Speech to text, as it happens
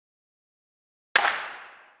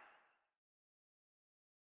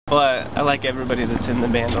Well, I like everybody that's in the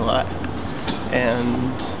band a lot,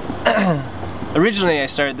 and originally I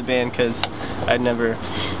started the band because I'd never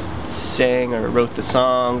sang or wrote the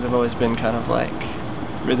songs. I've always been kind of like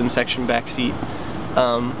rhythm section backseat,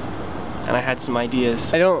 and I had some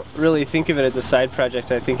ideas. I don't really think of it as a side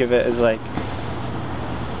project. I think of it as like,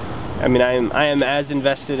 I mean, I am as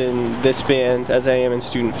invested in this band as I am in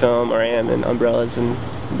student film, or I am in Umbrellas, and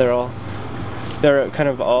they're kind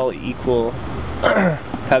of all equal,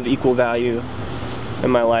 have equal value in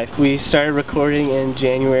my life. We started recording in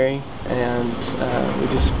January, and we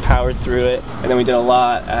just powered through it. And then we did a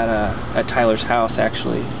lot at Tyler's house,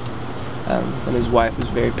 actually. And his wife was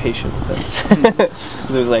very patient with us.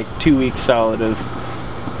 It was like 2 weeks solid of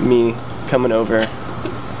me coming over.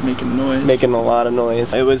 Making noise. Making a lot of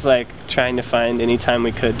noise. It was like trying to find any time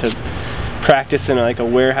we could to practice in like a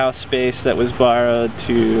warehouse space that was borrowed,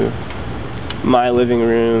 to my living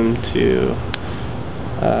room, to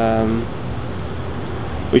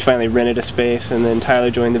we finally rented a space, and then Tyler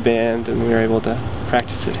joined the band and we were able to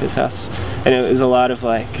practice at his house. And it was a lot of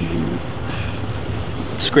like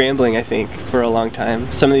scrambling, I think, for a long time.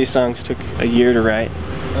 Some of these songs took a year to write.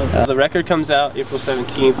 The record comes out April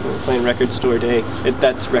 17th. We're playing Record Store Day.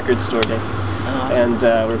 That's Record Store Day. Awesome. And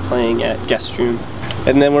we're playing at Guest Room.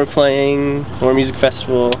 And then we're playing More Music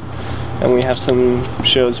Festival, and we have some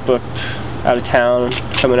shows booked out of town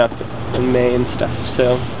coming up in May and stuff.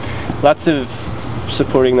 So lots of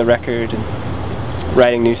supporting the record and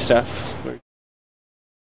writing new stuff.